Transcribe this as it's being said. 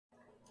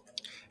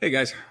Hey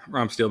guys,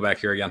 RompSteel back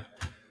here again.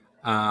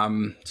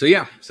 So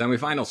yeah,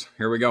 semifinals.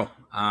 Here we go.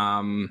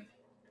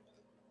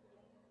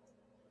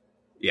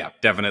 Yeah,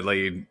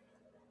 definitely.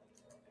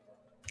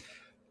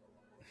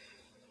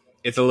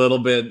 It's a little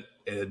bit.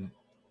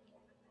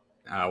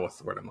 What's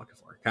the word I'm looking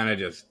for? Kind of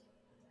just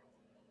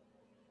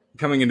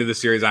coming into the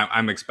series.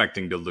 I'm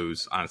expecting to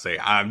lose, honestly.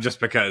 Just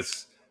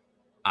because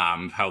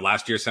how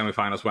last year's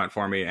semifinals went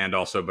for me, and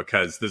also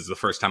because this is the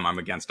first time I'm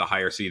against a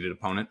higher seeded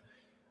opponent.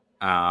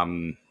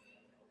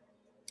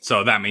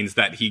 So that means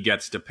that he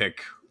gets to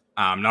pick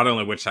not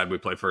only which side we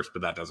play first,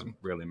 but that doesn't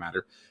really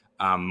matter.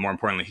 More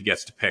importantly, he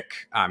gets to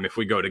pick if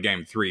we go to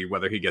game 3,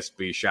 whether he gets to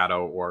be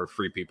Shadow or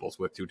Free Peoples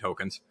with 2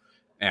 tokens.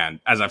 And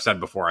as I've said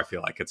before, I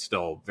feel like it's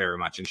still very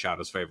much in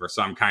Shadow's favor.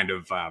 So I'm kind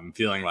of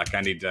feeling like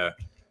I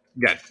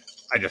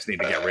just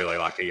need to get really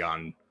lucky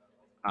on,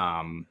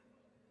 one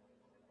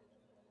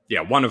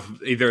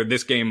of either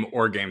this game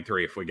or game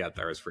 3 if we get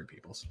there as Free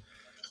Peoples.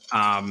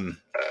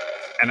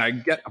 And I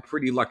get a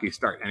pretty lucky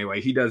start. Anyway,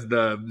 he does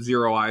the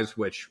 0 eyes,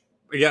 which,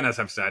 again, as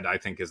I've said, I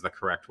think is the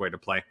correct way to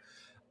play.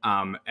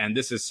 And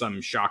this is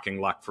some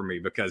shocking luck for me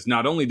because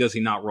not only does he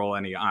not roll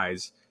any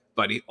eyes,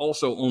 but he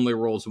also only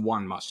rolls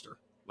 1 muster,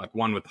 like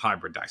 1 with the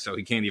hybrid die. So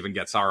he can't even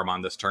get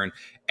Saruman this turn.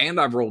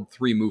 And I've rolled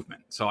 3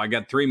 movement. So I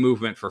get 3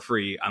 movement for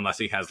free unless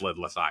he has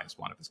lidless eyes,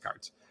 one of his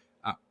cards.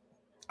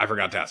 I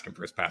forgot to ask him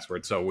for his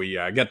password. So we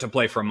get to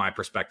play from my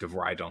perspective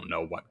where I don't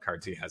know what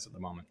cards he has at the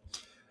moment.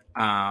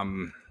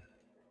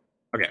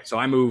 Okay, so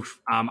I move.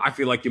 I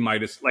feel like you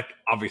might as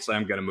obviously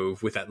I'm going to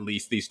move with at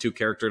least these 2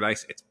 character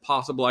dice. It's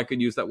possible I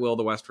could use that Will of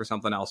the West for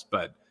something else,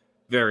 but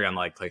very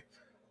unlikely.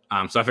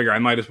 So I figure I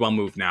might as well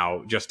move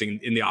now, just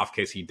in the off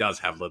case he does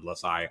have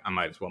lidless eye. I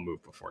might as well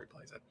move before he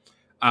plays it.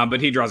 But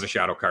he draws a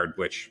shadow card,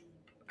 which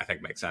I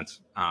think makes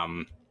sense.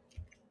 I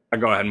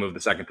go ahead and move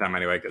the second time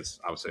anyway, because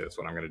obviously that's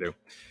what I'm going to do.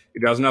 He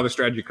draws another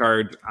strategy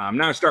card.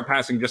 Now I start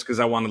passing just because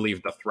I want to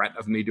leave the threat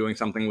of me doing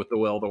something with the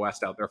Will of the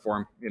West out there for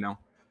him, you know.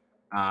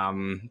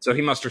 So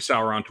he musters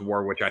Sauron to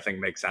war, which I think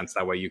makes sense.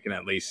 That way you can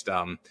at least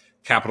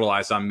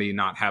capitalize on me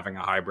not having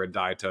a hybrid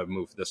die to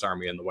move this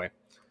army in the way.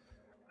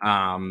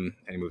 And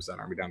he moves that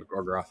army down to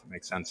Gorgoroth. It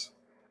makes sense.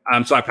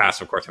 So I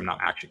pass. Of course, I'm not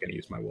actually going to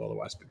use my Will of the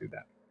West to do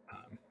that.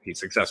 He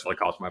successfully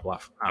calls my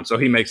bluff. So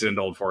he makes it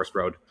into Old Forest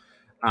Road.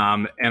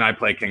 And I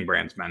play King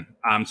Brand's Men.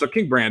 So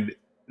King Brand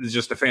is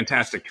just a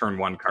fantastic turn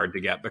 1 card to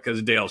get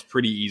because Dale's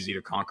pretty easy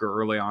to conquer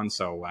early on.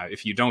 So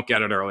if you don't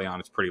get it early on,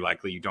 it's pretty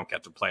likely you don't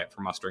get to play it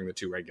for mustering the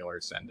 2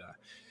 regulars. And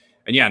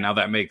yeah, now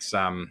that makes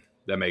the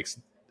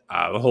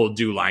whole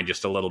do line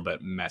just a little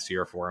bit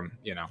messier for him,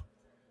 you know.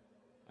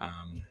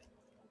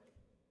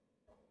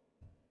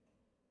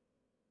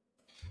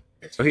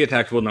 So he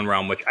attacks Woodland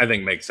Realm, which I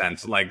think makes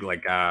sense.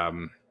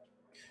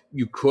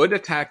 You could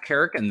attack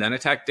Carrick and then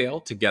attack Dale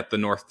to get the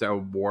North to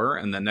war,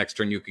 and then next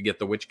turn you could get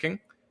the Witch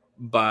King.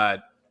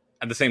 But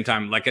at the same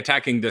time,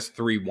 attacking this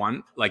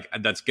 3-1,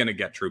 that's going to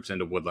get troops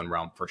into Woodland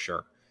Realm for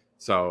sure.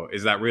 So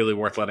is that really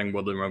worth letting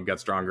Woodland Realm get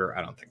stronger?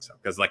 I don't think so.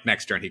 Because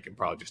next turn he can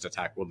probably just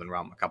attack Woodland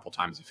Realm a couple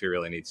times if he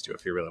really needs to,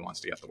 if he really wants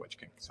to get the Witch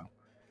King. So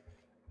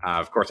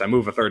of course I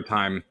move a 3rd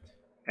time,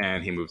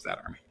 and he moves that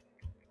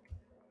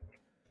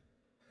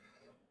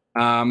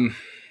army.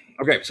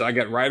 Okay, so I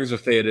got Riders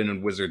of Theoden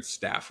and Wizard's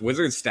Staff.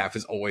 Wizard's Staff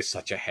is always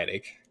such a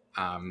headache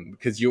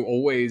because you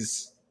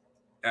always...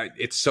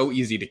 it's so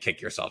easy to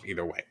kick yourself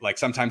either way.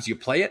 Sometimes you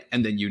play it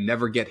and then you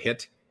never get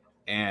hit,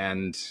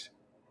 and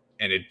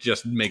it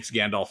just makes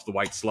Gandalf the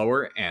White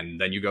slower,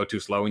 and then you go too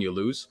slow and you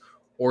lose.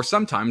 Or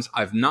sometimes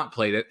I've not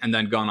played it and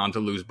then gone on to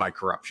lose by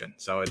corruption.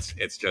 So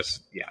it's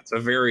just, yeah, it's a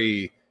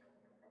very...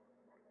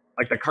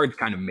 the card's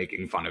kind of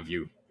making fun of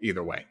you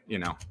either way, you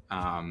know.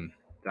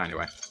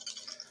 Anyway...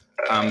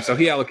 so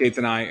he allocates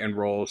an eye and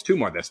rolls 2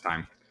 more this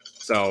time.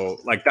 So,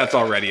 that's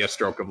already a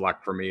stroke of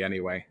luck for me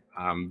anyway.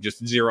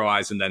 Just 0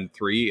 eyes and then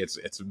 3. It's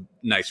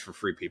nice for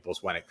Free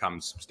Peoples when it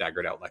comes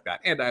staggered out like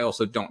that. And I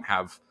also don't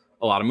have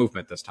a lot of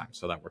movement this time,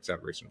 so that works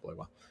out reasonably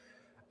well.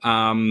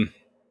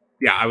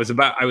 Yeah, I was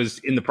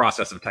in the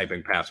process of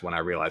typing pass when I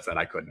realized that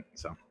I couldn't.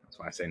 So that's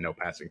why I say no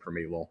passing for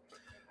me, lol.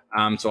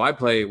 So I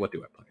play, what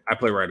do I play? I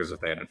play Riders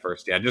of Theoden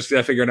first. Yeah, just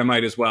I figured I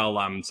might as well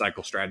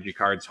cycle strategy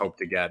cards, hope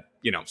to get,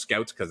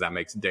 scouts, because that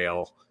makes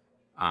Dale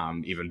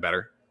even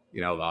better.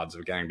 The odds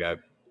of getting to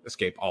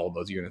escape all of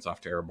those units off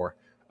to Erebor.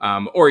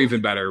 Or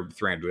even better,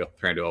 Thranduil.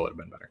 Thranduil would have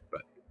been better,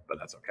 but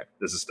that's okay.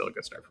 This is still a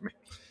good start for me.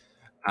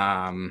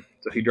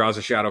 So he draws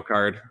a shadow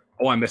card.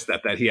 Oh, I missed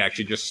that he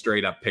actually just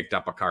straight up picked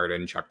up a card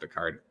and chucked a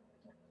card.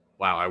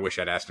 Wow, I wish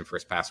I'd asked him for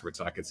his password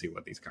so I could see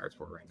what these cards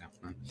were right now.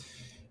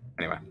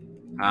 Anyway,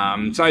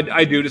 so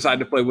I do decide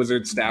to play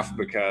Wizard Staff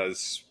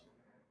because,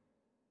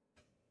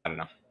 I don't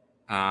know.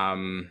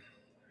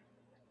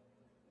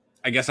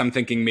 I guess I'm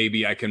thinking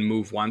maybe I can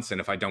move once, and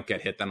if I don't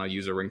get hit, then I'll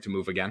use a ring to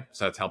move again.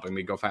 So that's helping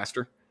me go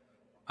faster.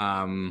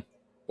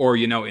 Or,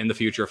 in the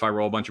future, if I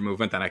roll a bunch of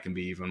movement, then I can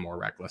be even more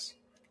reckless.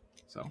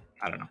 So,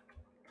 I don't know.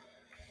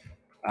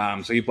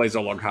 So he plays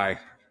Olog High.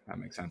 That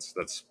makes sense.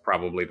 That's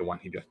probably the one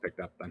he just picked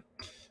up then.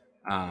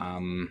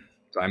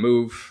 So I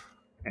move,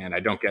 and I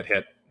don't get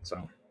hit.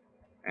 So,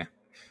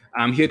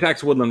 He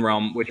attacks Woodland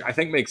Realm, which I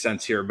think makes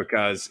sense here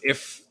because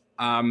if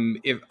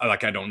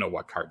like I don't know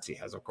what cards he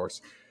has, of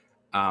course,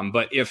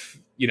 but if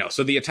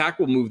so the attack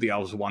will move the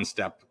elves one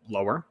step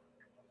lower,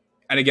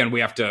 and again we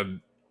have to.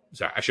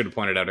 Sorry, I should have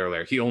pointed out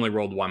earlier. He only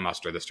rolled one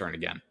muster this turn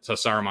again, so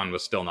Saruman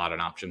was still not an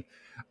option.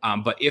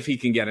 But if he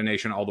can get a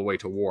nation all the way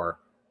to war,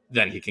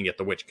 then he can get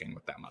the Witch King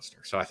with that muster.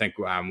 So I think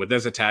with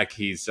this attack,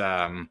 he's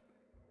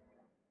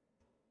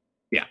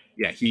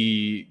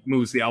he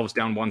moves the elves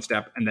down one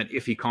step, and then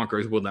if he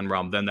conquers Woodland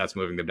Realm, then that's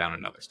moving them down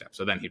another step.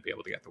 So then he'd be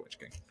able to get the Witch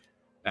King,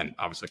 and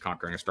obviously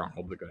conquering a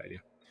stronghold is a good idea.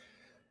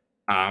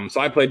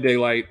 So I played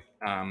Daylight.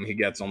 He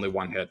gets only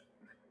one hit.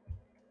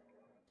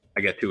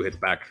 I get 2 hits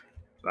back.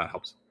 That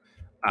helps.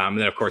 And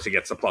then, of course, he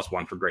gets the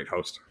 +1 for Great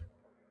Host.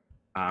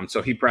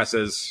 So he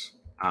presses.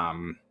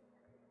 I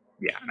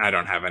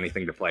don't have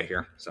anything to play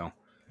here. So,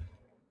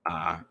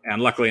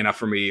 and luckily enough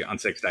for me, on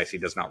 6 dice, he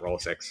does not roll a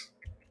 6.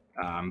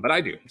 But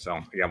I do. So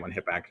I got 1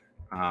 hit back.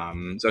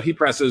 So he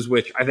presses,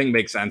 which I think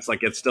makes sense.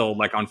 Like, it's still,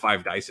 like, on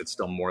 5 dice, it's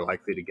still more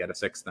likely to get a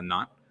 6 than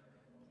not.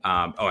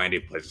 And he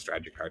plays a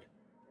strategy card.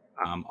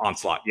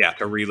 Onslaught,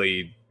 to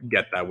really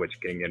get that Witch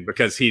King in,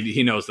 because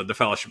he knows that the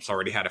Fellowship's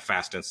already had a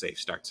fast and safe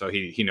start, so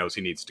he knows he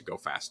needs to go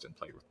fast and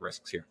play with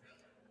risks here.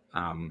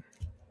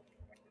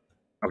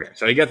 Okay,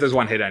 so he gets his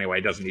 1 hit anyway.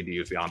 He doesn't need to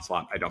use the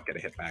Onslaught. I don't get a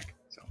hit back,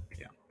 so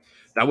yeah.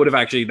 That would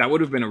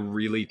have been a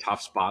really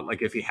tough spot.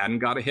 Like, if he hadn't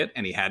got a hit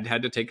and he had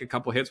to take a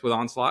couple hits with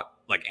Onslaught,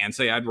 like, and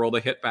say I'd rolled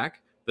a hit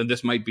back, then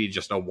this might be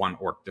just a 1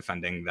 orc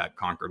defending that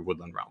conquered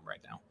Woodland Realm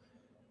right now.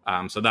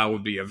 So that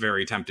would be a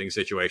very tempting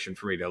situation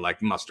for me to,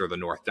 like, muster the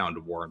North down to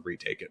war and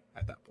retake it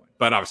at that point.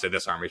 But obviously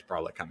this army's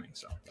probably coming,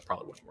 so that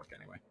probably wouldn't work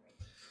anyway.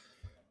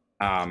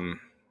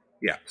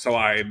 So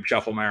I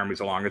shuffle my armies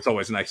along. It's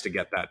always nice to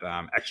get that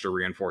extra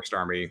reinforced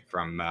army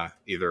from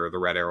either the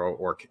Red Arrow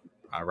or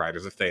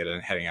Riders of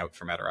Theoden heading out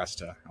from Edoras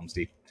to Helm's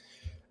Deep.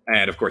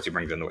 And, of course, he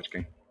brings in the Witch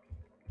King.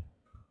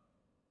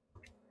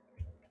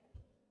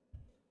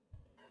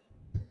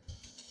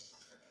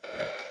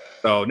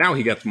 So now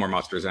he gets more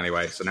musters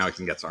anyway, so now he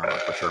can get Saruman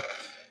for sure.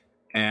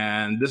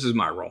 And this is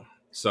my roll.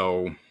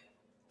 So,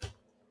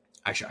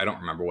 actually, I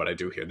don't remember what I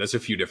do here. There's a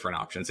few different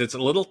options. It's a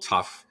little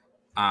tough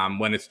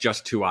when it's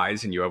just 2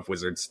 eyes and you have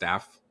Wizard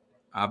Staff,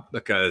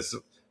 because,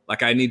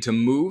 like, I need to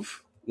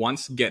move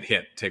once, get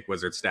hit, take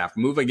Wizard Staff,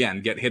 move again,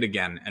 get hit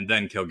again, and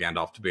then kill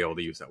Gandalf to be able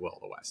to use that Will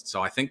of the West.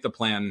 So I think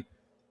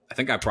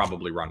I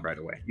probably run right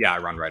away. Yeah, I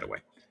run right away,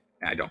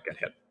 and I don't get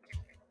hit.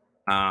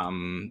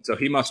 So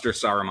he musters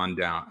Saruman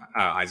down,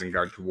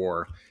 Isengard to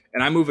war,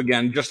 and I move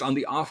again just on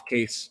the off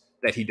case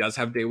that he does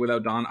have Day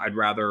Without Dawn. I'd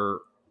rather,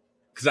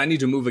 because I need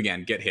to move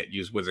again, get hit,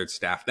 use Wizard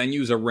Staff, then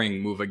use a ring,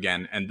 move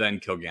again, and then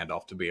kill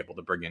Gandalf to be able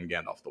to bring in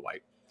Gandalf the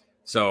White.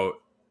 So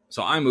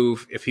I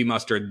move. If he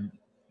mustered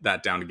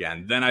that down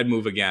again, then I'd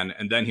move again,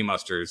 and then he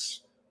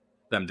musters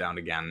them down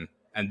again,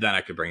 and then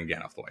I could bring in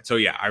Gandalf the White. So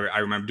yeah, I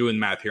remember doing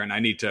math here, and I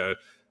need to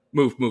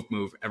move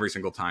every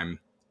single time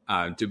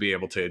to be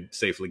able to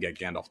safely get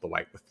Gandalf the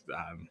White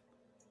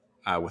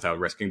without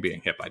risking being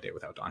hit by Day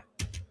Without Dawn.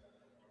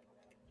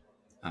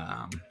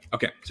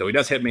 Okay, so he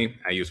does hit me.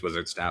 I use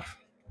Wizard Staff.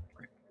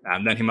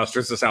 And then he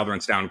musters the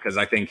Southrons down, because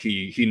I think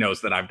he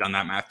knows that I've done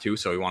that math too,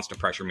 so he wants to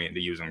pressure me into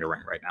using the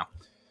ring right now.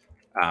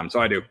 So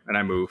I do, and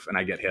I move, and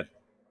I get hit,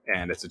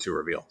 and it's a 2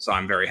 reveal. So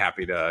I'm very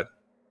happy to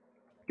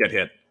get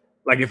hit.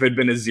 Like, if it had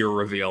been a 0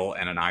 reveal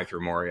and an eye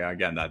through Moria,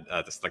 again,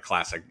 that's the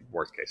classic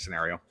worst case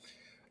scenario.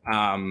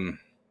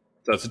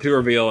 So it's a 2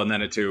 reveal and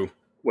then a 2.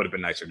 Would have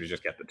been nicer to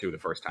just get the 2 the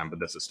first time, but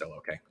this is still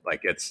okay.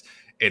 Like,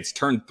 it's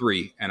turn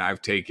 3, and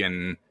I've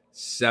taken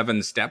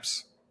 7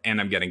 steps, and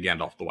I'm getting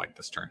Gandalf the White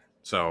this turn.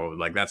 So,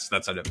 like, that's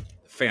a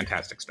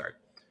fantastic start.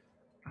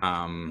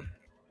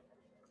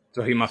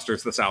 So he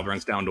musters the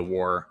Southrons down to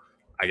war,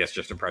 I guess,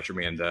 just to pressure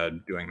me into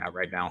doing that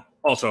right now.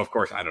 Also, of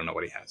course, I don't know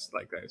what he has.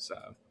 Like, there's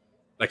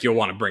you'll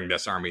want to bring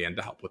this army in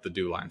to help with the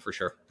Dew line for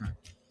sure.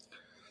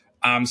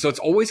 So it's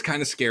always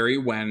kind of scary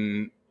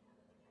when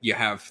you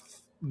have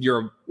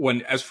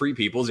when as free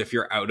peoples, if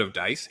you're out of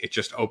dice, it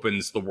just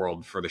opens the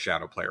world for the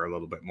shadow player a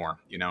little bit more,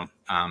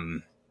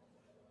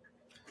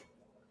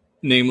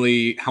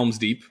 namely Helm's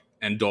Deep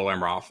and Dol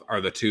Amroth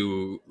are the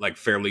 2 like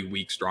fairly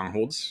weak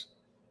strongholds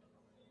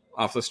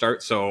off the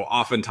start. So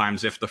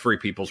oftentimes if the free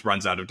peoples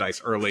runs out of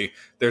dice early,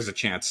 there's a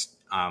chance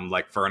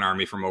like for an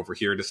army from over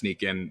here to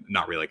sneak in.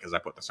 Not really, because I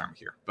put this army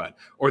here,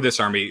 or this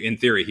army, in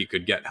theory, he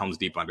could get Helm's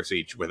Deep under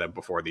siege with it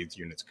before these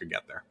units could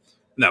get there.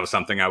 And that was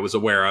something I was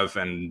aware of,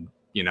 and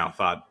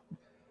thought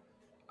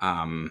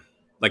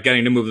like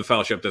getting to move the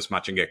Fellowship this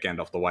much and get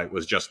Gandalf the White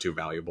was just too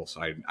valuable,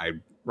 so I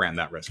ran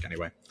that risk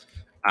anyway.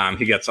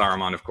 He gets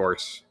Saruman, of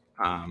course,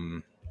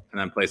 and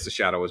then plays the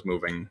Shadow as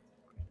moving,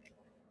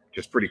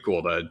 just pretty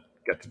cool to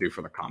get to do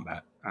for the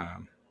combat.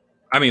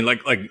 I mean,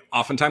 like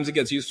oftentimes it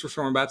gets used for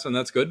storm bats, and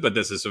that's good, but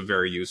this is a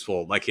very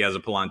useful, like, he has a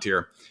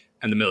Palantir,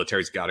 and the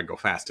military's got to go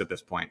fast at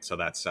this point, so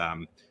that's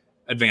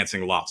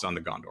advancing lots on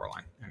the Gondor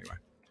line, anyway.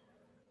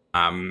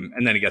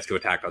 And then he gets to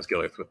attack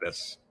Osgiliath with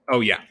this.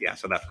 Oh, yeah,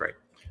 so that's great.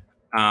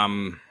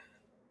 So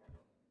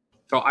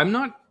I'm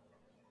not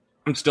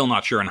I'm still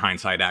not sure in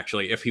hindsight,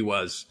 actually, if he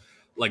was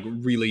like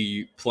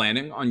really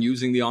planning on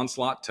using the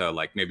onslaught to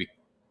like maybe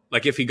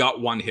like if he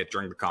got one hit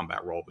during the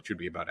combat roll, which would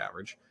be about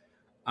average,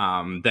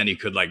 then he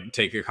could like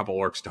take a couple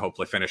orcs to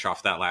hopefully finish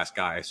off that last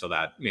guy so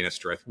that Minas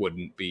Tirith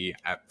wouldn't be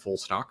at full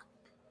stock.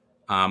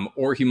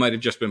 Or he might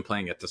have just been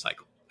playing it to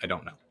cycle. I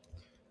don't know.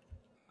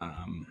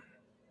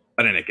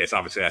 But in any case,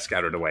 obviously I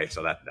scouted away,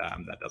 so that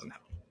that doesn't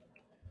happen.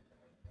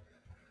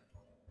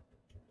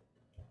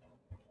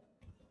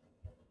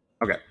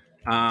 Okay.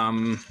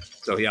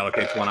 So he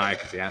allocates one eye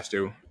because he has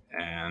to,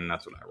 and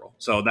that's what I roll.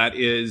 So that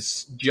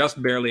is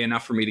just barely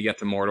enough for me to get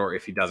to Mordor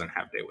if he doesn't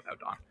have Day Without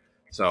Dawn.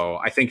 So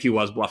I think he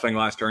was bluffing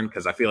last turn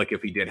because I feel like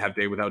if he did have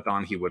Day Without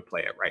Dawn, he would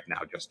play it right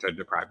now just to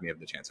deprive me of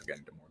the chance of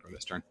getting to Mordor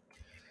this turn.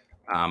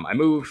 I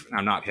move,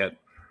 I'm not hit.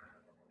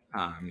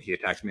 He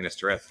attacks Minas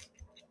Tirith.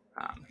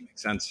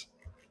 Makes sense.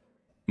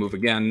 Move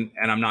again,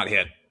 and I'm not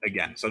hit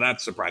again. So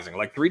that's surprising.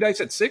 Like 3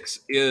 dice at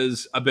 6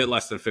 is a bit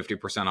less than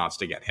 50% odds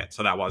to get hit.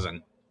 So that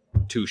wasn't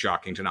too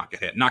shocking to not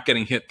get hit. Not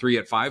getting hit 3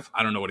 at 5,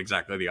 I don't know what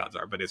exactly the odds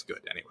are, but it's good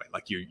anyway.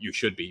 Like you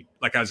should be,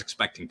 like I was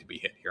expecting to be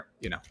hit here,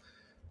 you know.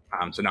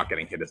 So not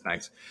getting hit is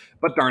nice.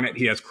 But darn it,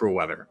 he has Cruel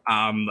Weather.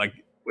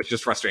 Which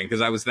is frustrating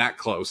because I was that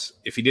close.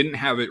 If he didn't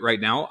have it right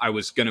now, I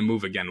was going to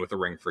move again with a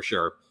ring for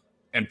sure.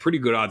 And pretty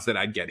good odds that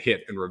I'd get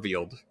hit and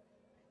revealed.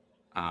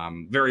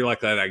 Very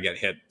likely that I get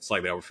hit,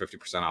 slightly over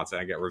 50% odds that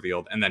I get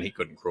revealed, and then he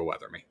couldn't Cruel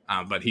Weather me.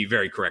 But he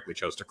very correctly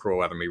chose to Cruel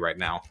Weather me right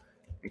now,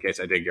 in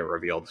case I did get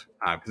revealed,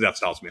 because that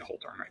stalls me a whole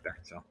turn right there.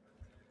 So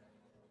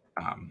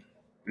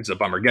it's a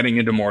bummer. Getting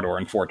into Mordor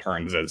in 4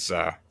 turns is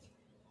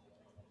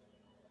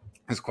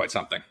quite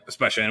something,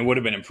 especially, and it would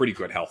have been in pretty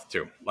good health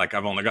too. Like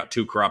I've only got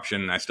 2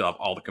 corruption, and I still have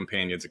all the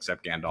companions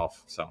except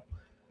Gandalf. So.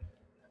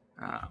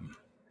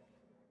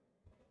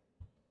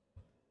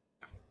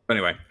 But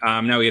anyway,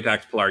 now he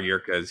attacks Pelargir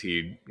because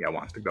he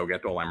wants to go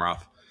get Dol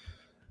Amroth.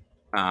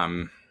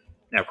 And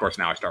of course,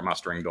 now I start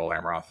mustering Dol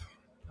Amroth.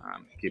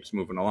 He keeps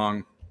moving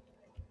along.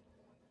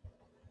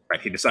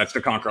 Right, he decides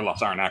to conquer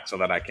Lossarnak so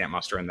that I can't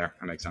muster in there.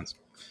 That makes sense.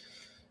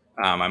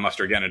 I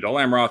muster again in Dol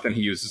Amroth, and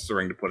he uses the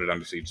ring to put it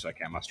under siege, so I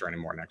can't muster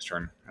anymore next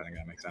turn. I think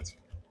that makes sense.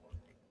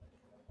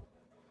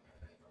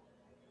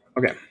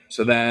 Okay,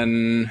 so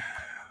then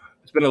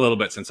it's been a little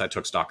bit since I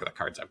took stock of the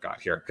cards I've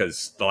got here,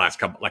 because the last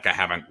couple, like I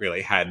haven't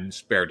really had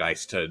spare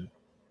dice to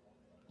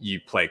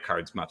play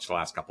cards much the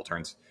last couple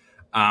turns.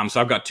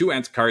 So I've got 2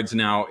 Ents cards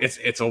now.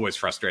 It's always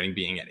frustrating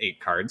being at 8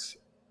 cards,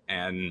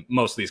 and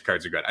most of these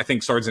cards are good. I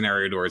think Swords and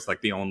Eriador is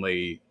like the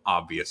only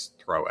obvious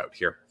throw out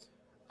here.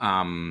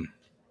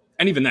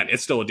 And even then,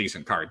 it's still a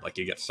decent card. Like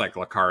you get to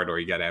cycle a card or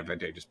you get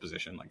advantageous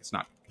position. Like it's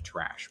not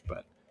trash,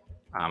 but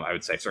I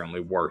would say certainly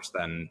worse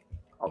than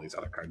all these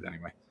other cards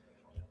anyway.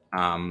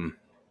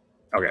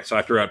 Okay, so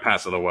I threw out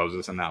Pass of the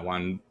Woes in that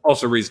one.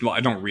 Also reasonable. I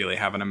don't really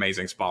have an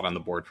amazing spot on the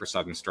board for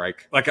Sudden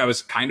Strike. Like I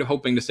was kind of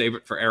hoping to save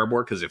it for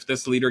Erebor, because if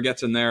this leader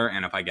gets in there,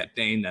 and if I get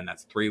Dane, then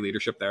that's 3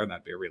 leadership there.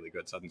 That'd be a really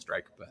good Sudden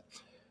Strike. But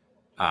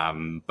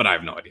I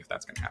have no idea if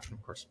that's going to happen,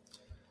 of course.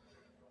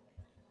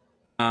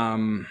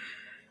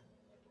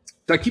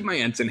 So I keep my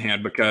Ents in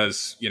hand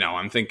because,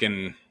 I'm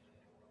thinking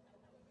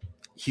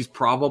he's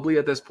probably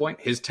at this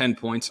point, his 10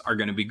 points are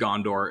going to be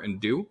Gondor and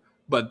Dew.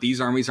 But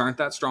these armies aren't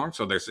that strong,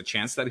 so there's a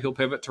chance that he'll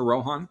pivot to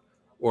Rohan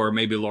or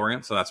maybe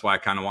Lorien. So that's why I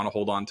kind of want to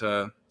hold on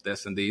to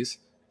this and these.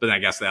 But then I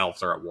guess the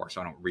elves are at war,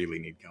 so I don't really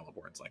need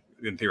Celeborn. It's like,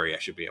 in theory, I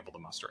should be able to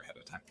muster ahead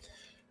of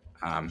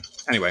time.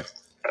 Anyway,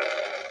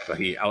 so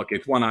he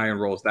allocates 1 eye and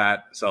rolls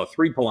that. So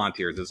 3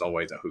 Palantirs is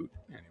always a hoot.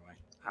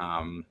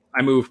 Anyway,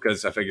 I move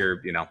because I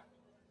figure,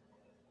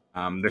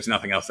 there's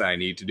nothing else that I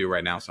need to do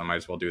right now, so I might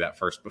as well do that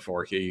first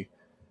before he,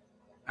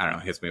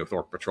 hits me with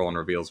Orc Patrol and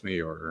reveals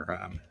me,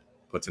 or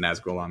puts an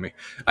Nazgul on me.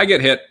 I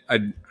get hit. I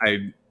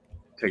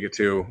take it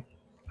too.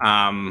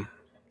 I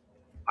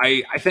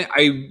think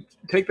I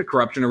take the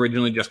Corruption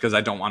originally just because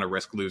I don't want to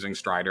risk losing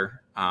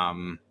Strider.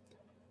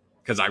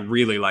 Because I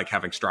really like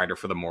having Strider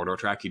for the Mordor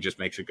track. He just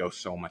makes it go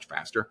so much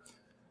faster.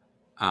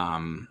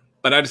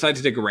 But I decided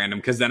to take a random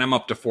because then I'm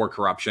up to 4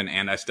 Corruption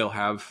and I still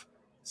have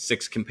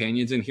 6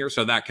 companions in here,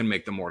 so that can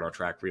make the Mordor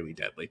track really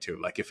deadly too.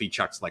 Like if he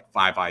chucks like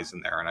 5 eyes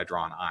in there and I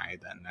draw an eye,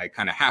 then I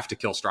kind of have to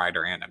kill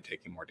Strider and I'm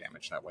taking more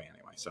damage that way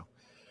anyway. So,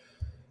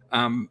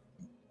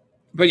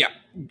 but yeah,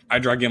 I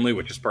draw Gimli,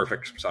 which is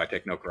perfect, so I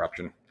take no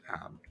Corruption.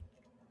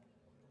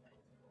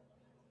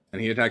 And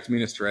he attacks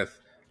Minas Tirith.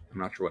 I'm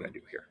not sure what I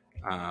do here.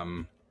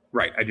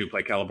 Right, I do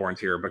play Celeborns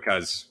here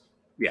because,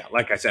 yeah,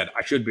 like I said,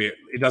 I should be.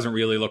 It doesn't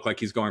really look like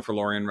he's going for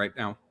Lorien right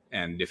now,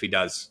 and if he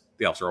does,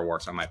 the elves are a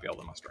war, so I might be able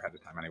to muster ahead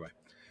of time anyway.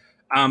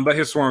 But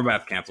his Swarm of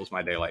Bath cancels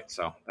my Daylight,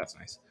 so that's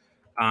nice.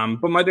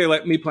 But my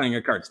Daylight, me playing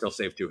a card, still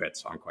saved 2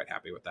 hits, so I'm quite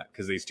happy with that,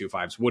 because these 2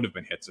 5s would have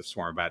been hits if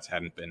Swarm of Bats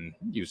hadn't been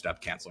used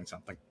up canceling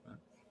something.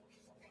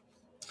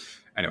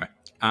 Anyway,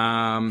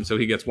 so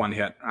he gets 1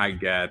 hit. I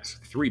get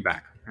 3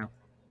 back. Oh,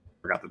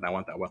 forgot that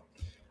went that well.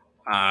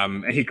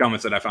 And he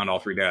comments that I found all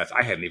 3 daylights.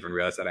 I hadn't even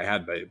realized that I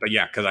had, but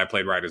yeah, because I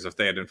played Riders of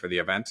Theoden for the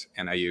event,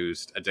 and I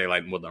used a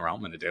Daylight in Woodland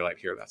Realm and a Daylight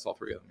here. That's all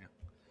 3 of them,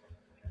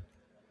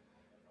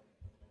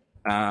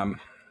 yeah.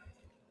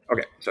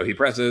 Okay, so he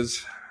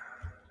presses.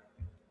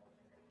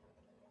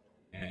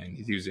 And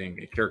he's using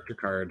a character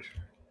card,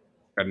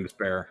 Red and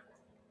Despair.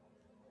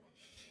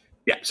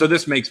 Yeah, so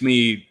this makes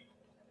me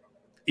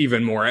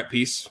even more at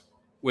peace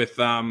with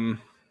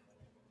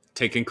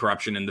taking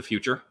corruption in the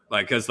future.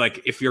 Like, because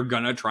like if you're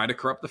gonna try to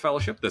corrupt the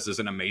Fellowship, this is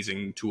an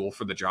amazing tool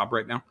for the job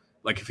right now.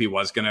 Like if he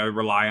was gonna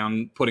rely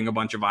on putting a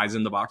bunch of eyes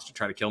in the box to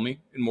try to kill me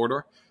in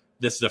Mordor,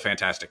 this is a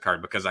fantastic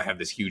card because I have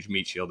this huge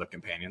meat shield of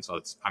companion, so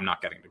I'm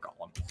not getting to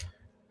Gollum.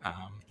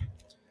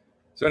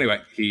 So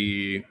anyway,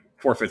 he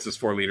forfeits his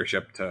 4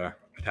 leadership to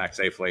attack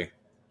safely.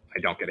 I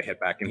don't get a hit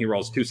back, and he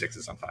rolls 2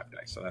 6s on 5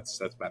 dice, so that's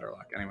better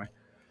luck anyway.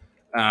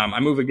 I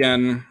move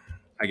again,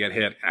 I get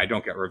hit, I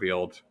don't get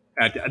revealed.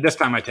 At this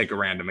time, I take a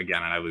random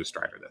again, and I lose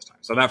Strider this time.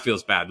 So that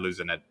feels bad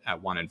losing it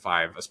at 1 and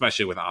 5,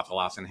 especially with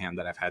Athelas in hand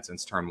that I've had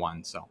since turn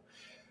 1. So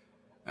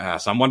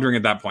I'm wondering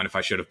at that point if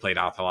I should have played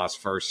Athelas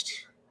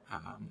first.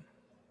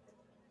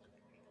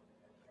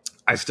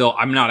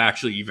 I'm not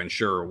actually even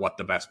sure what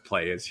the best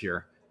play is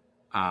here.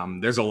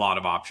 There's a lot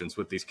of options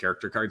with these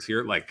character cards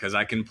here, like because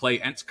I can play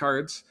Ents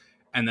cards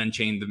and then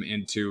chain them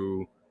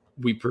into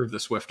We Prove the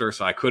Swifter.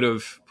 So I could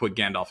have put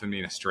Gandalf and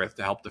Minas Tirith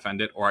to help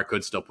defend it, or I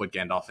could still put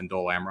Gandalf and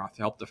Dol Amroth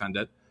to help defend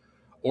it,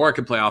 or I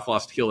could play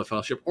Athelas to heal the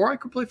Fellowship, or I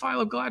could play File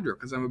of Galadriel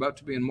because I'm about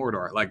to be in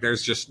Mordor. Like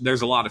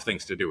there's a lot of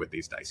things to do with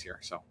these dice here.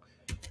 So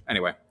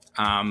anyway,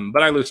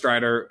 but I lose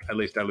Strider. At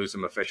least I lose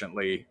him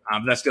efficiently.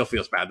 That still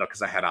feels bad though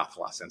because I had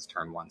Athelas since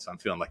turn 1, so I'm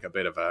feeling like a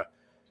bit of a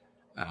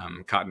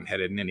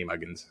cotton-headed ninny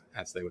muggins,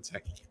 as they would say.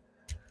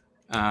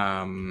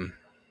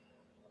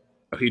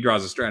 He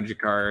draws a strategy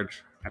card.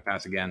 I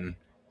pass again.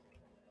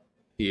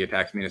 He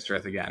attacks Minas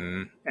Tirith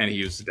again, and he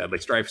uses Deadly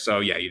Strife. So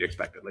yeah, you'd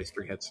expect at least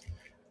 3 hits.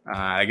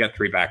 I get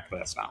 3 back, but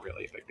that's not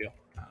really a big deal.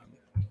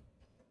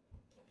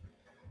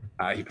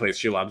 He plays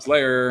Shelob's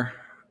Lair.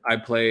 I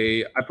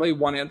play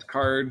 1 Ent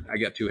card. I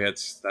get 2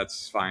 hits.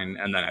 That's fine,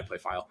 and then I play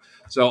File.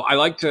 So I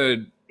like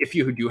to. If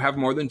you do have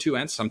more than 2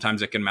 Ents,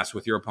 sometimes it can mess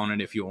with your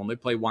opponent if you only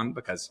play 1,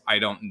 because I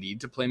don't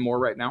need to play more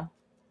right now.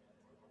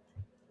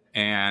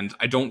 And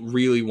I don't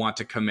really want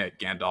to commit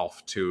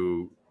Gandalf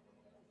to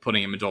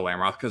putting him in Dol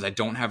Amroth because I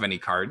don't have any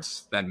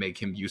cards that make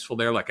him useful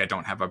there. Like I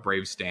don't have a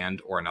Brave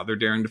Stand or another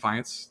Daring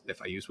Defiance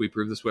if I use We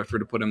Prove the Swifter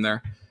to put him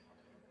there.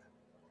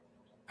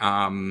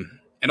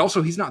 And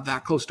also he's not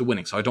that close to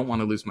winning, so I don't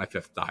want to lose my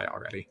 5th die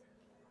already.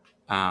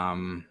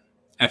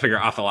 I figure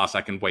Athelas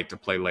I can wait to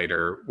play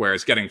later,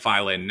 whereas getting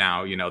File in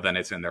now, then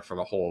it's in there for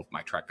the whole of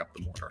my trek up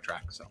the Mordor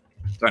track. So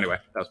anyway,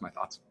 that was my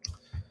thoughts.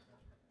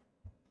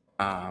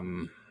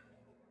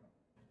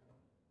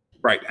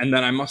 Right, and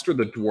then I muster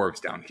the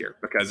dwarves down here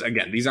because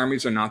again, these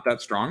armies are not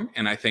that strong,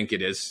 and I think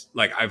it is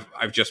like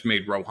I've just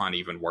made Rohan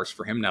even worse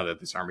for him now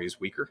that this army is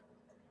weaker.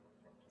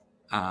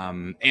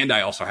 And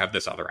I also have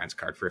this other Ents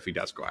card for if he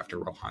does go after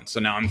Rohan. So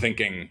now I'm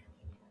thinking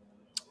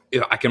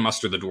I can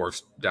muster the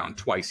dwarves down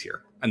twice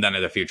here, and then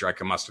in the future I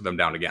can muster them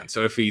down again.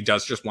 So if he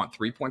does just want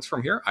 3 points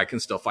from here, I can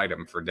still fight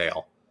him for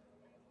Dale.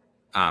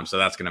 So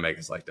that's going to make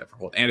his life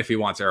difficult. And if he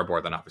wants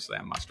Erebor, then obviously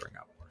I'm mustering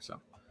up more. So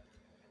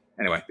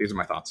anyway, these are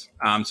my thoughts.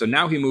 So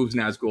now he moves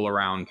Nazgul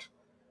around.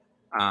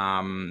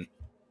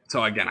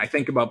 So again, I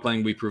think about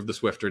playing We Prove the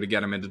Swifter to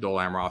get him into Dol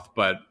Amroth,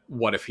 but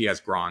what if he has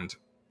Grond?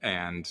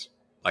 And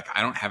like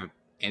I don't have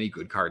any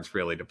good cards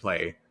really to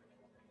play.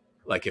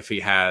 Like if he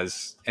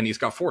has, and he's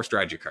got 4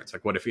 strategy cards.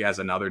 Like what if he has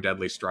another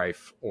Deadly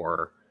Strife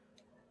or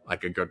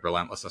like a good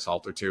Relentless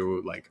Assault or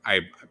 2? Like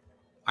I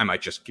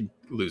might just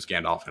lose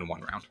Gandalf in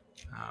 1 round.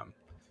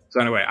 So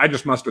anyway, I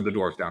just mustered the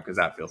dwarves down because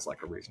that feels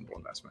like a reasonable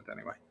investment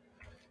anyway.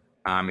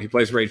 He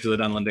plays Rage of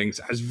the Dunlendings.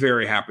 I was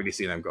very happy to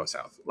see them go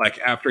south. Like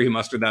after he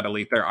mustered that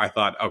elite there, I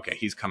thought, okay,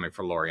 he's coming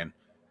for Lorien.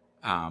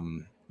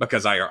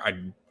 Because I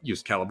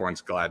used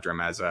Celeborn's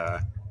Galadrim as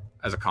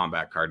a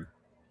combat card,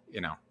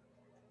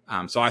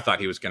 So I thought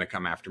he was going to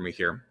come after me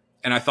here.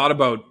 And I thought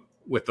about,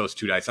 with those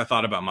 2 dice, I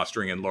thought about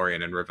mustering in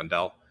Lorien and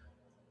Rivendell.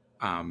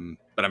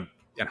 But I'm,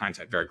 in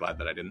hindsight, very glad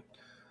that I didn't.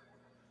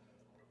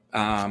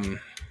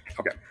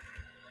 Okay.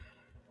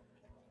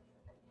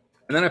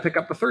 And then I pick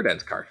up the 3rd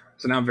Ents card.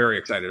 So now I'm very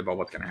excited about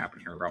what's going to happen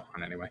here in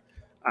Rohan anyway.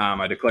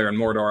 I declare in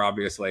Mordor,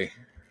 obviously.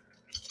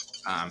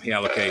 He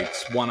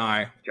allocates 1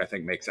 eye, which I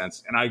think makes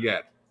sense. And I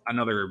get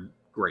another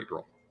great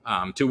roll.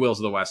 2 Wills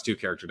of the West, 2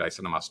 character dice,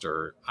 and a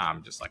muster.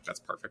 Just like that's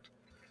perfect.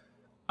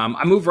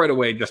 I move right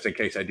away just in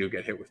case I do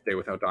get hit with Day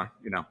Without Dawn,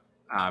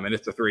 and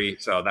it's a 3,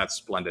 so that's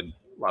splendid.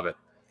 Love it.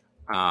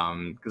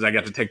 Because I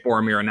get to take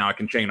Boromir, and now I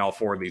can chain all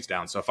 4 of these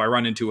down. So if I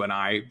run into an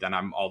eye, then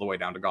I'm all the way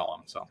down to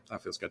Gollum. So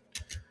that feels good.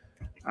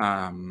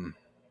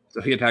 So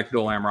he attacks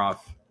Dol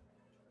Amroth.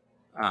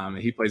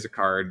 He plays a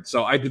card.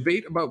 So I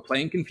debate about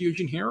playing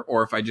Confusion here,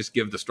 or if I just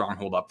give the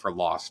Stronghold up for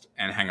Lost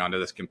and hang on to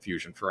this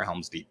Confusion for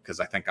Helm's Deep, because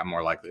I think I'm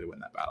more likely to win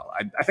that battle.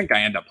 I think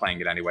I end up playing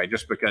it anyway,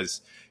 just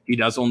because he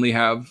does only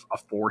have a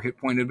 4 hit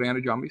point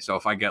advantage on me. So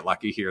if I get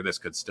lucky here, this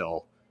could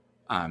still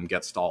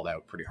get stalled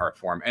out pretty hard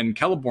for him. And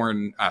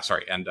Celeborn,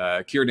 and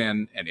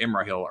Círdan and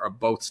Imrahil are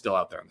both still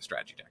out there in the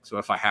strategy deck. So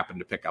if I happen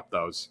to pick up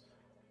those,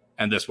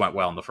 and this went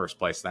well in the first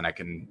place, then I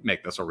can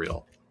make this a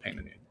real pain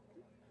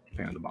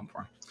in the bum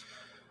for him.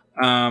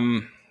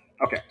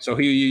 Okay, so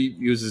he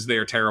uses They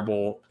Are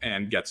Terrible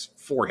and gets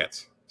 4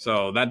 hits.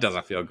 So that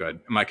doesn't feel good.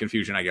 In my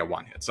confusion, I get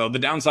 1 hit. So the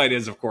downside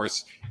is, of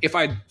course, if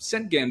I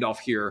sent Gandalf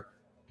here,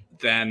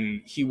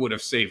 then he would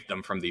have saved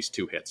them from these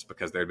 2 hits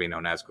because there'd be no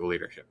Nazgul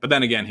leadership. But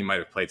then again, he might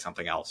have played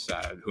something else.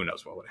 Who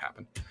knows what would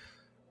happen.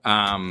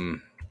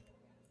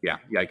 Yeah,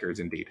 yikers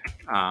indeed.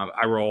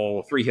 I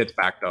roll 3 hits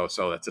back, though,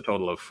 so that's a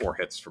total of 4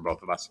 hits for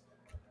both of us.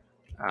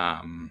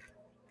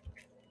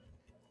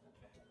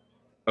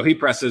 So he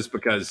presses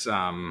because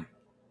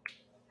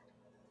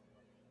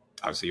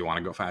obviously you want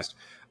to go fast.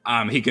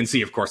 He can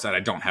see, of course, that I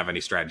don't have any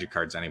strategy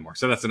cards anymore.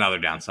 So that's another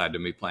downside to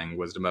me playing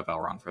Wisdom of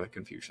Elrond for the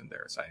confusion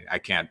there. So I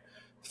can't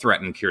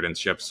threaten Círdan's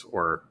ships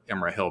or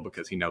Imra Hill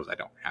because he knows I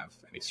don't have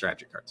any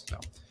strategy cards.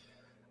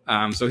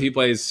 So he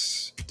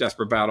plays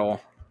Desperate Battle,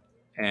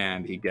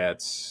 and he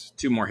gets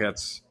 2 more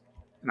hits,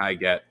 and I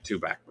get 2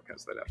 back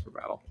because of the Desperate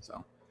Battle.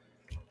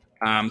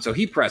 So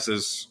he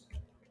presses,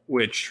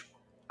 which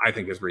I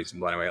think is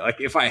reasonable anyway.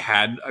 Like, if I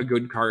had a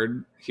good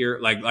card here,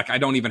 like I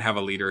don't even have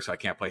a leader, so I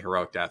can't play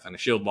Heroic Death, and a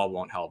Shield Wall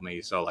won't help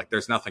me. So, like,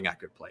 there's nothing I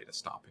could play to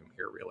stop him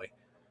here, really.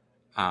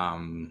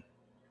 And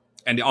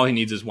all he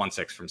needs is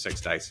 1/6 from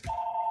 6 dice.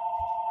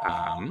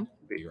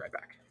 Be right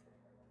back.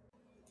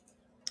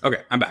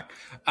 Okay, I'm back.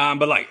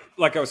 But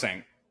like I was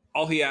saying,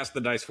 all he asked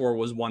the dice for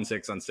was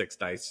 1/6 on 6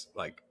 dice.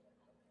 Like,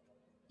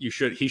 he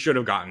should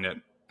have gotten it,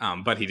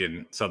 but he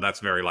didn't. So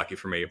that's very lucky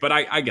for me. But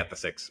I get the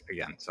 6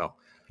 again. So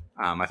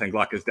I think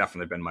luck has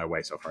definitely been my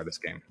way so far this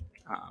game.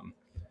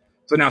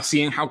 So now,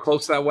 seeing how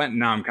close that went,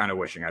 now I'm kind of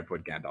wishing I'd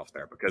put Gandalf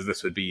there, because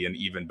this would be an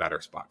even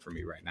better spot for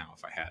me right now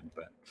if I had.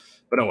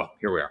 But oh well,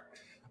 here we are.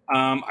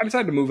 I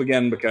decided to move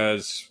again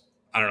because,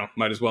 I don't know,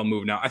 might as well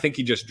move now. I think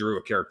he just drew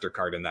a character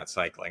card in that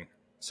cycling,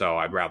 so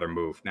I'd rather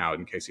move now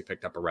in case he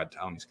picked up a red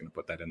tile. He's going to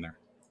put that in there.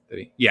 Did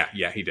he?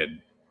 Yeah, he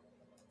did.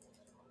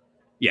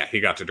 Yeah, he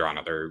got to draw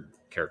another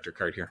character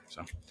card here.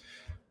 So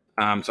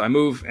I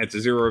move. It's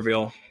a 0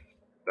 reveal.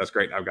 That's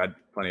great. I've got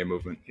plenty of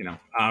movement, you know.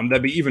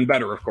 That'd be even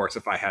better, of course,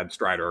 if I had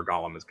Strider or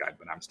Gollum as guide,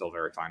 but I'm still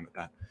very fine with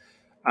that.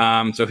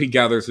 So he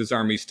gathers his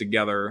armies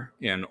together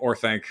in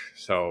Orthanc.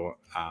 So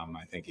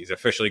I think he's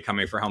officially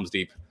coming for Helm's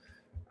Deep.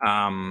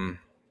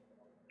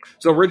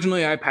 So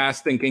originally I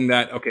passed thinking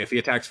that, okay, if he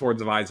attacks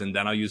Fords of Isen,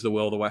 then I'll use the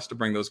Will of the West to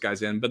bring those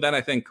guys in. But then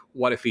I think,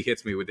 what if he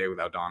hits me with Day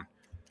Without Dawn?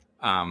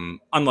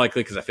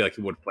 Unlikely, because I feel like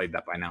he would have played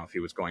that by now if he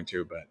was going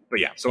to. But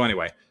yeah, so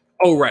anyway.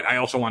 Oh, right. I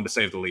also wanted to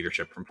save the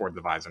leadership from Fords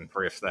of Isen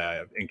for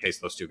in case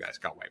those 2 guys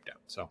got wiped out.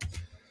 So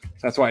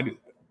that's why I do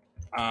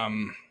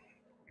that.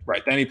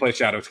 Right. Then he plays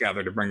Shadows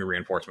Gather to bring the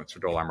reinforcements for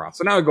Dol Amroth.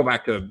 So now I go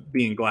back to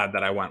being glad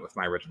that I went with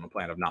my original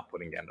plan of not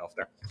putting Gandalf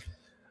there.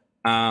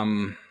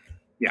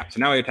 Yeah. So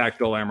now he attacks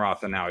Dol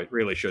Amroth, and now it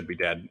really should be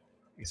dead.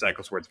 He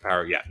cycles Words of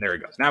Power. Yeah, there he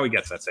goes. Now he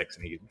gets that 6,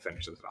 and he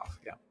finishes it off.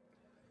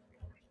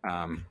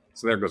 Yeah.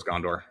 So there goes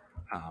Gondor.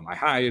 I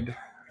hide.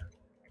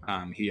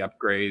 He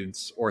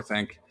upgrades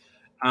Orthanc.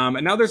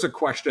 And now there's a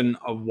question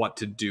of what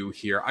to do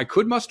here. I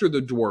could muster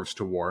the dwarves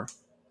to war.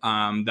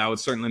 That would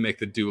certainly make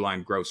the dew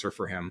line grosser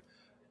for him.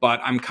 But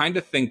I'm kind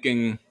of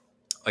thinking,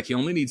 like, he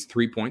only needs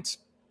 3 points.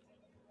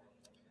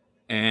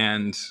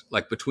 And,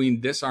 like,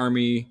 between this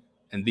army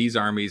and these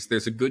armies,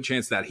 there's a good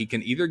chance that he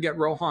can either get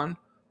Rohan,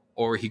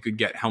 or he could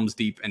get Helm's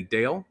Deep and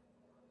Dale,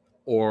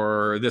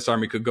 or this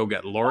army could go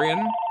get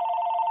Lorien.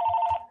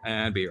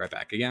 And be right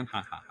back again.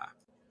 Ha ha ha.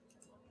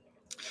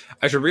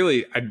 I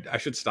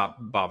should stop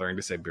bothering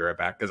to say be right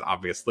back, because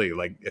obviously,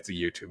 like, it's a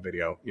YouTube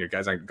video. You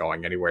guys aren't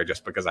going anywhere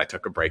just because I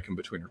took a break in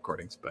between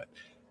recordings, but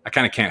I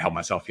kind of can't help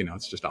myself, you know,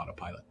 it's just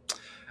autopilot.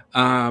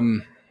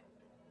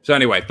 So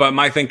anyway, but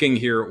my thinking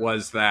here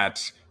was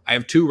that I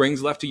have 2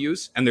 rings left to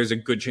use, and there's a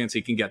good chance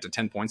he can get to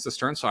 10 points this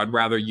turn, so I'd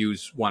rather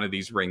use one of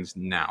these rings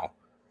now.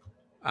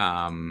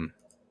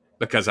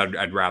 Because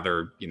I'd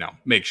rather, you know,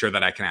 make sure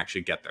that I can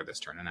actually get there this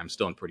turn, and I'm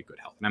still in pretty good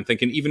health. And I'm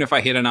thinking, even if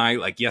I hit an eye,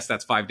 like, yes,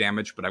 that's 5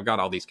 damage, but I've got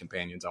all these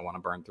companions I want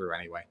to burn through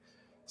anyway.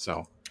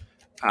 So,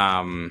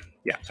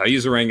 yeah, so I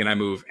use a ring and I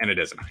move, and it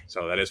is an eye.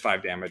 So that is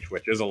 5 damage,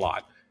 which is a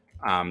lot.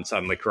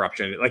 Suddenly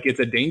Corruption, like, it's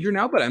a danger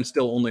now, but I'm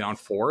still only on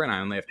 4, and I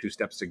only have 2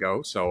 steps to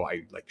go, so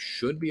I, like,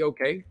 should be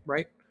okay,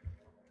 right?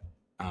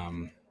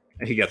 And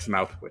he gets the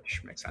mouth,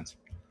 which makes sense.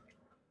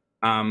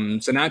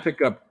 So now I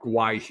pick up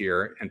Gwai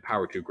here, and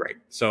Power 2, great.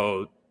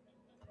 So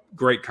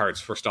great cards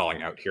for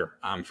stalling out here.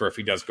 For if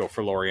he does go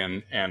for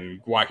Lorien,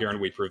 and Gwai here and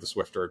Weeproof the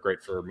Swifter are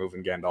great for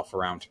moving Gandalf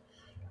around.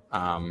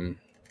 And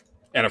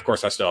of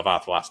course I still have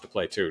Athelas to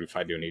play too if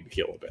I do need to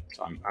heal a bit.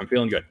 So I'm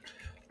feeling good.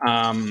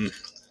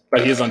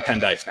 But he is on 10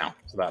 dice now,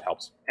 so that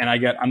helps. And I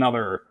get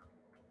another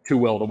 2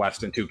 Will of the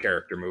West and 2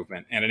 character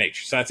movement and an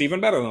H. So that's even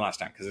better than last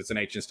time because it's an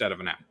H instead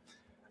of an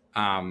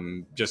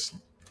M.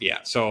 Yeah,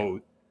 so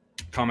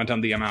comment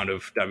on the amount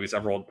of W's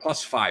I've rolled.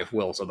 Plus 5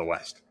 Wills of the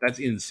West. That's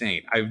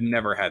insane. I've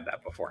never had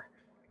that before.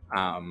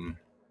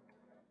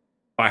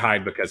 I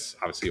hide because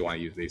obviously you want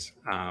to use these.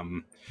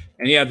 And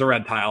he had the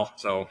red tile,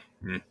 so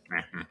don't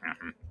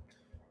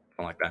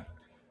like that.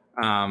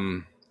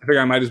 I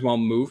figure I might as well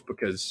move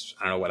because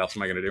I don't know what else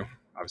am I going to do.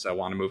 Obviously I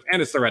want to move.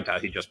 And it's the red tile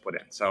he just put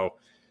in. So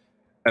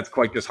That's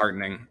quite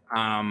disheartening.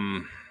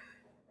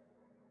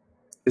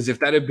 Is if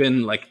that had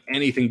been like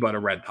anything but a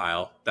red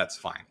tile, that's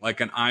fine. Like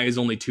an eye is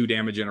only 2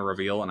 damage in a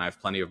reveal, and I have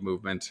plenty of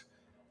movement.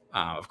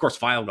 Of course,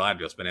 File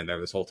Gladriel's been in there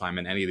this whole time,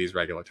 and any of these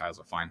regular tiles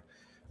are fine.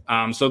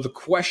 So the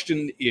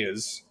question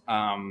is,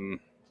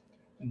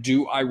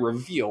 do I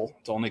reveal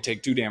to only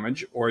take 2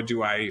 damage, or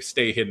do I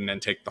stay hidden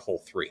and take the whole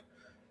 3?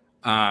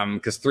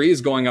 Because 3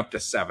 is going up to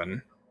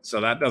 7, so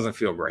that doesn't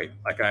feel great.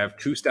 Like I have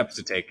 2 steps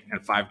to take,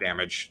 and 5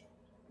 damage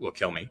will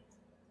kill me.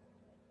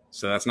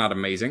 So that's not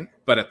amazing.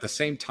 But at the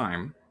same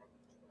time,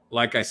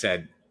 like I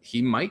said,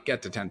 he might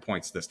get to 10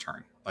 points this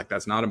turn. Like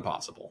that's not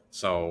impossible.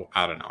 So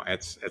I don't know.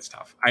 It's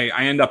tough. I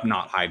end up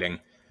not hiding,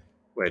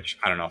 which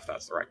I don't know if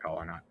that's the right call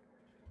or not.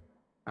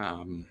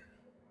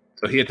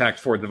 So he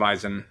attacks for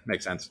Divison.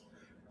 Makes sense.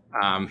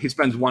 He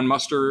spends 1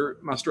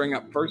 mustering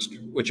up first,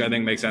 which I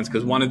think makes sense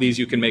because one of these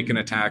you can make an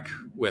attack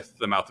with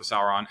the Mouth of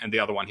Sauron, and the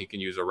other one he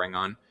can use a ring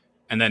on.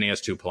 And then he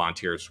has 2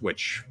 Palantirs,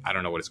 which I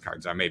don't know what his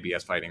cards are. Maybe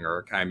as Fighting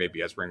Uruk-hai,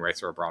 maybe as Ring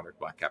Racer or Broderick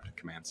Black Captain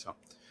Command. So,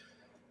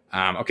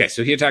 okay,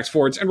 so he attacks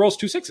forwards and rolls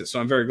 2 6s. So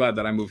I'm very glad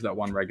that I moved that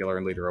 1 regular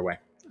and leader away.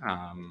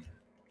 And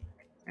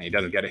he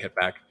doesn't get a hit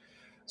back.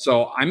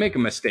 So I make a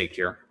mistake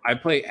here. I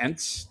play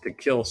Ents to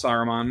kill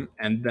Saruman,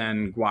 and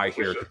then Gwai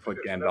here to put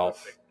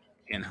Gandalf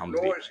in Helm's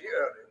Deep.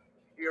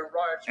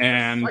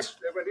 And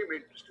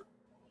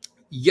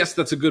yes,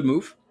 that's a good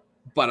move,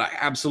 but I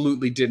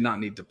absolutely did not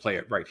need to play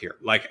it right here.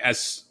 Like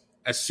as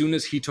soon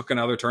as he took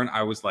another turn,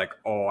 I was like,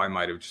 oh, I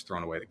might have just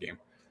thrown away the game.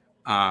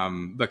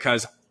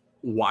 Because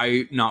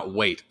why not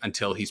wait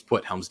until he's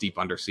put Helm's Deep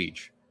under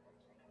siege?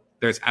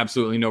 There's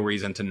absolutely no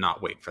reason to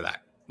not wait for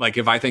that. Like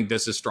if I think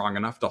this is strong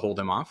enough to hold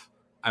him off,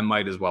 I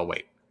might as well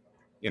wait,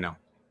 you know?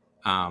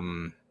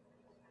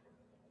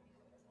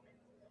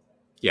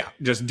 Yeah,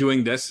 just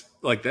doing this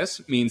like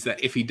this means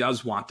that if he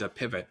does want to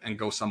pivot and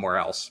go somewhere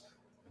else,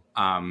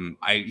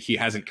 he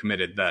hasn't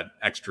committed that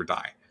extra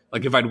die.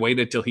 Like if I'd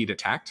waited till he'd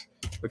attacked,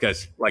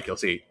 because like you'll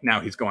see, now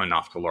he's going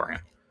off to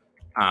Lorien.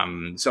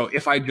 So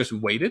if I just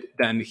waited,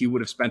 then he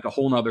would have spent a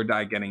whole nother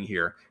die getting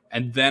here,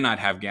 and then I'd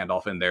have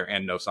Gandalf in there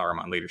and no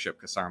Saruman leadership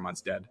because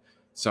Saruman's dead.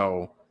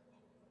 So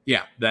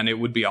yeah, then it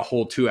would be a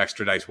whole 2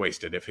 extra dice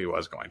wasted if he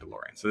was going to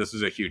Lorien. So this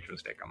is a huge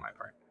mistake on my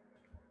part.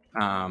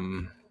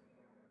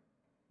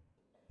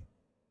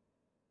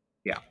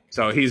 Yeah,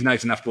 so he's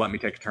nice enough to let me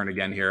take a turn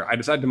again here. I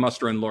decided to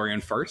muster in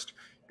Lorien first,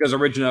 because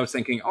originally I was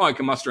thinking, oh, I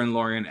can muster in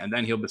Lorien, and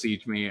then he'll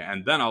besiege me,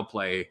 and then I'll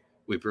play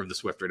Weeproof the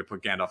Swifter to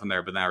put Gandalf in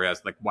there. But then I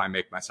realized, like, why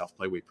make myself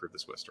play Weeproof the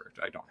Swifter?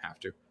 I don't have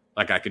to.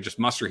 Like, I could just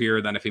muster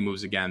here, then if he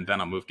moves again,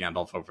 then I'll move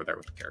Gandalf over there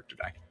with the character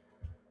die.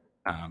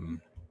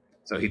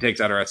 So he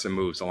takes Edoras and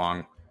moves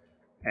along,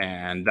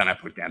 and then I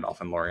put Gandalf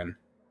in Lorien.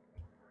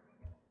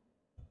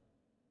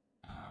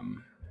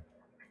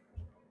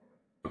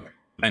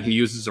 Then he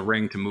uses a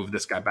ring to move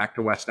this guy back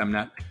to West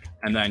Emnet,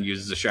 and then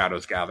uses a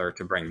Shadows Gather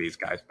to bring these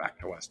guys back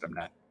to West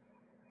Emnet.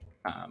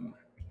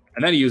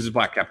 And then he uses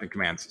Black Captain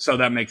Commands. So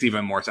that makes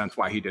even more sense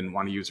why he didn't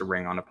want to use a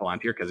ring on a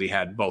Palantir, because he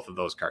had both of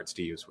those cards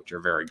to use, which are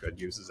very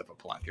good uses of a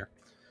Palantir.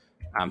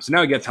 So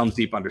now he gets Helm's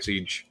Deep under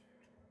siege.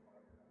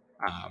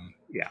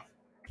 Yeah.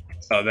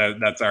 So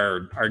that's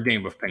our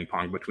game of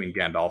ping-pong between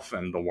Gandalf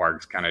and the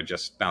Wargs, kind of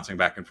just bouncing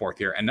back and forth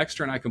here. And next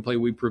turn I can play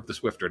Weeproof the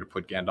Swifter to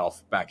put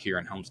Gandalf back here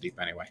in Helm's Deep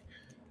anyway.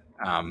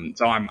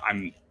 So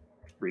I'm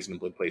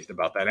reasonably pleased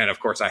about that. And of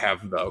course I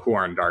have the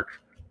Huarn Dark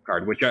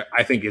card, which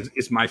I think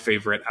is my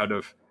favorite out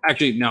of...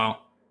 Actually, no,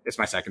 it's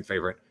my second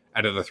favorite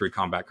out of the 3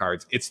 combat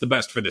cards. It's the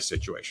best for this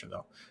situation,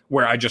 though,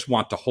 where I just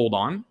want to hold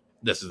on.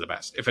 This is the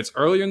best. If it's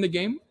earlier in the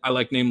game, I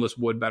like Nameless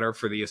Wood better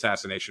for the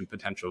assassination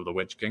potential of the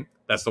Witch King.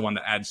 That's the one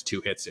that adds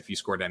 2 hits if you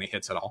scored any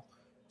hits at all.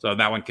 So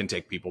that one can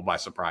take people by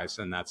surprise,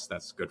 and that's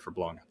good for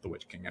blowing up the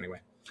Witch King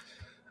anyway.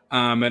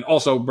 And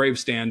also Brave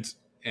Stand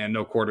and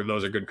No Quarter,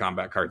 those are good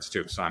combat cards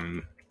too. So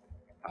I'm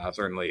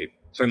certainly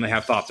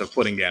have thoughts of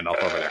putting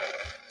Gandalf over there.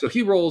 So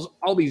he rolls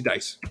all these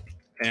dice,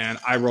 and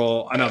I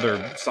roll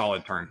another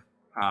solid turn.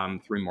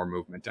 3 more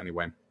movement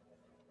anyway.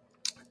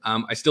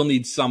 I still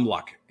need some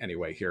luck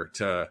anyway here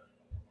to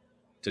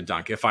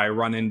dunk. If I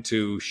run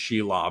into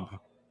Shelob,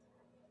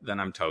 then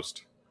I'm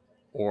toast.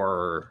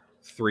 Or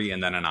 3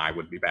 and then an eye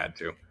would be bad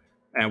too.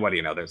 And what do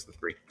you know? There's the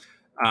 3.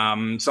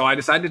 So I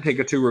decided to take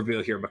a 2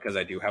 reveal here because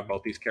I do have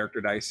both these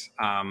character dice.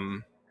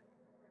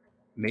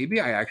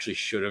 Maybe I actually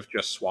should have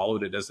just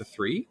swallowed it as a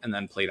 3 and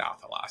then played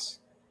Athelas.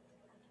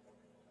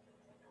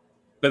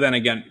 But then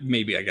again,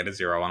 maybe I get a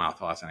 0 on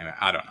Athelas anyway.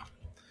 I don't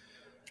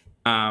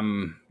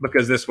know.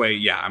 Because this way,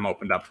 yeah, I'm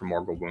opened up for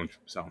Morgul Wound.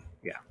 So,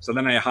 yeah. So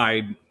then I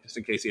hide just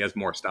in case he has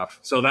more stuff.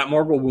 So that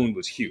Morgul Wound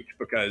was huge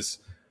because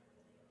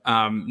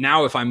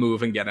now if I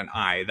move and get an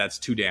eye, that's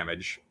 2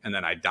 damage and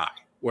then I die.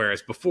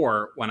 Whereas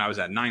before, when I was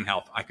at 9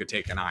 health, I could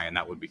take an eye and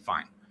that would be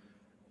fine.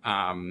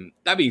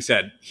 That being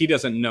said, he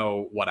doesn't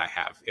know what I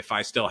have. If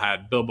I still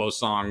had Bilbo's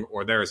Song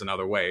or There's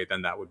Another Way,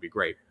 then that would be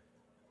great.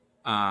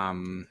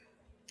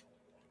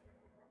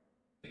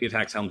 He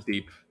attacks Helm's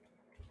Deep.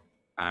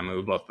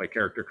 We both play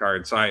character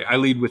cards. So I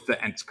lead with the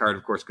Ents card,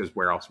 of course, because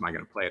where else am I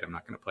going to play it? I'm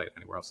not going to play it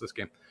anywhere else this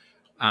game.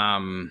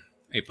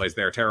 He plays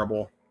there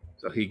terrible,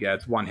 so he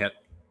gets 1 hit.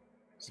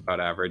 It's about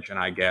average, and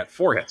I get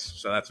 4 hits,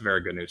 so that's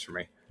very good news for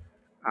me.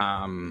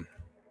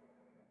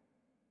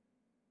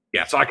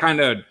 Yeah, so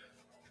I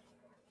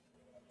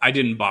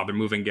didn't bother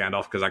moving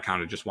Gandalf because I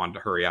kind of just wanted to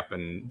hurry up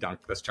and dunk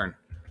this turn.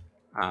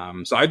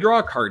 So I draw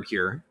a card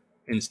here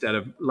instead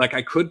of, like,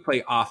 I could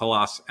play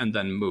Athelos and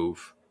then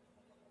move,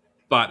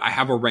 but I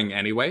have a ring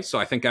anyway, so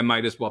I think I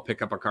might as well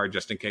pick up a card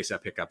just in case I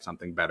pick up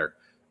something better.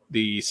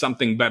 The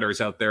something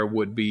betters out there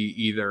would be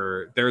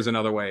either There's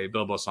Another Way,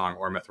 Bilbo Song,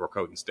 or Mithril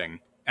Coat and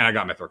Sting. And I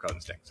got Mithril Coat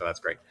and Sting, so that's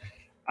great.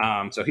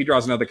 So he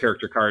draws another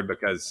character card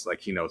because,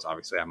 like, he knows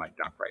obviously I might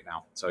dunk right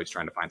now. So he's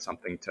trying to find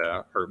something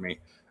to hurt me.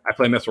 I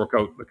play Mithril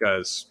Coat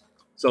because,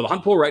 so the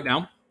hunt pool right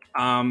now,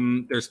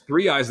 there's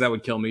 3 eyes that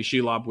would kill me.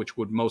 Shelob, which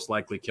would most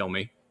likely kill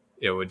me.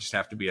 It would just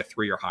have to be a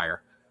 3 or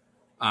higher.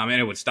 And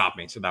it would stop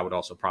me, so that would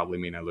also probably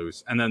mean I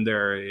lose. And then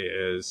there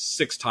is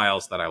 6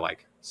 tiles that I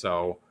like.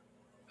 So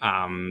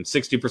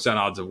 60%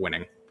 odds of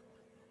winning.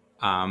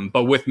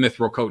 But with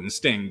Mithril Coat and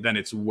Sting, then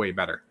it's way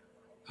better.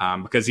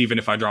 Because even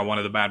if I draw one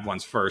of the bad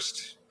ones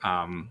first,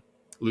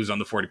 lose on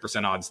the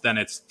 40% odds, then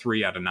it's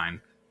 3 out of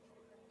 9.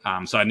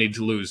 So I need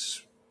to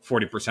lose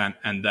 40%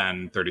 and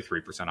then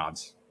 33%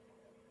 odds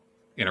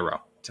in a row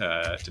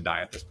to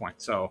die at this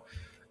point. So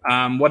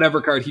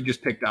whatever card he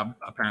just picked up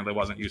apparently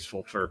wasn't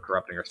useful for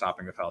corrupting or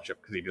stopping the Fellowship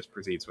because he just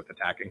proceeds with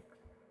attacking.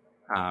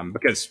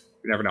 Because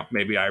you never know.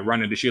 Maybe I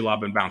run into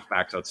Shelob and bounce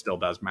back, so it still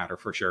does matter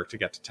for sure to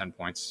get to 10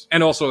 points.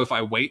 And also, if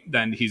I wait,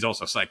 then he's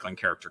also cycling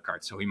character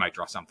cards, so he might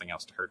draw something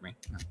else to hurt me.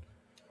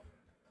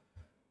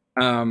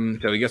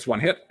 So he gets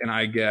 1 hit, and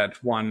I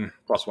get 1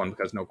 + 1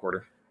 because no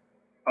quarter.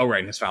 Oh, right,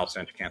 and his foul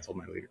stench canceled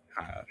my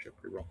leadership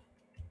reroll.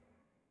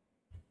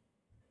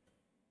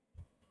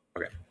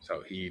 Okay,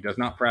 so he does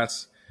not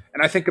press.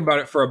 And I think about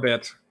it for a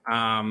bit,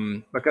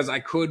 because I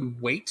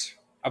could wait.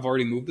 I've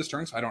already moved this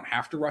turn, so I don't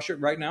have to rush it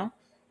right now.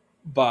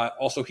 But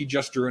also, he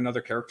just drew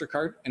another character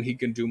card, and he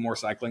can do more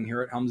cycling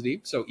here at Helm's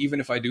Deep. So even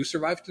if I do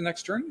survive to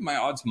next turn, my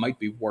odds might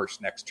be worse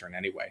next turn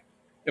anyway.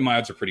 And my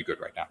odds are pretty good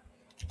right now.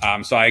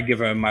 So I give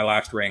him my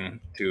last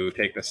ring to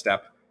take this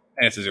step,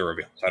 and it's a 0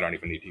 reveal, so I don't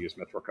even need to use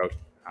Mithril Coat.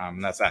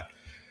 That's that.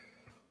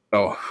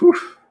 So,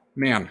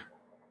 man,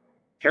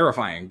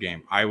 terrifying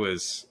game. I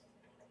was,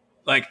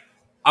 like,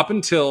 up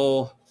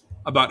until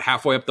about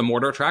halfway up the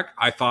Mordor track,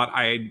 I thought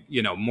I,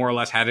 more or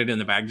less had it in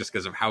the bag just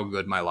because of how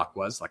good my luck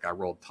was. Like, I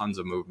rolled tons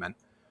of movement.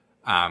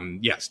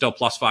 Still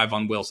 +5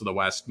 on Wills of the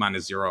West,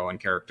 -0 on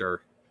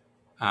character,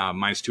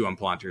 -2 on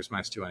Palantirs,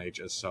 -2 on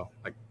H's. So,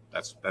 like,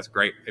 that's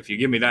great. If you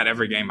give me that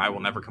every game, I will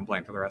never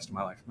complain for the rest of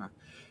my life.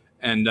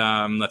 And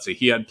let's see,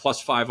 he had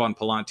 +5 on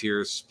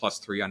Palantirs,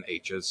 +3 on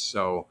H's.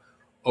 So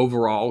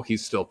overall,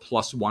 he's still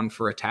 +1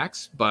 for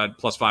attacks, but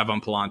 +5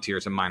 on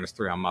Palantirs and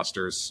 -3 on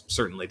Musters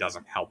certainly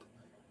doesn't help.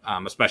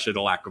 Especially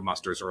the lack of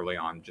Musters early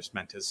on just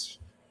meant his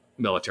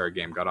military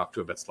game got off to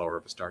a bit slower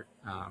of a start.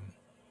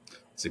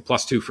 Let's see,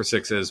 +2 for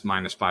 6s,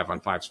 -5 on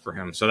 5s for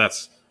him. So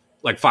that's,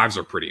 like, 5s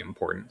are pretty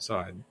important.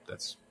 So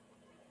that's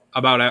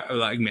about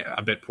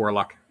a bit poor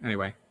luck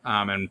anyway.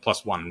 And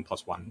 +1 and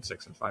 +1,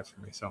 6 and 5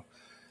 for me. So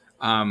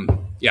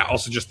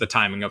also just the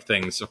timing of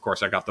things. Of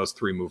course, I got those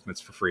 3 movements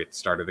for free at the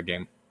start of the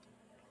game.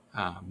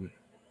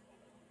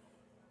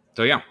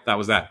 So yeah, that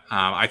was that.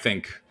 I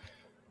think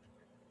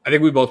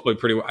we both played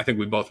pretty well. I think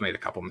we both made a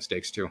couple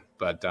mistakes too,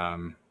 but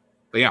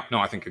yeah, no,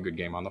 I think a good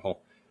game on the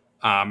whole.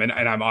 And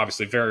I'm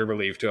obviously very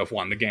relieved to have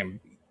won the game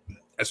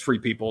as Free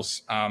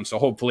Peoples. So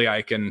hopefully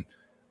I can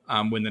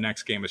win the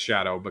next game as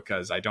Shadow,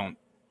 because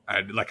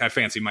I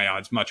fancy my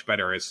odds much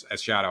better as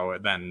Shadow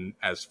than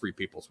as Free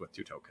Peoples with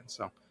 2 tokens.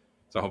 So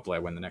hopefully I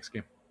win the next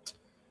game.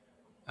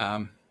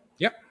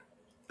 Yep.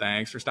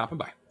 Thanks for stopping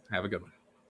by. Have a good one.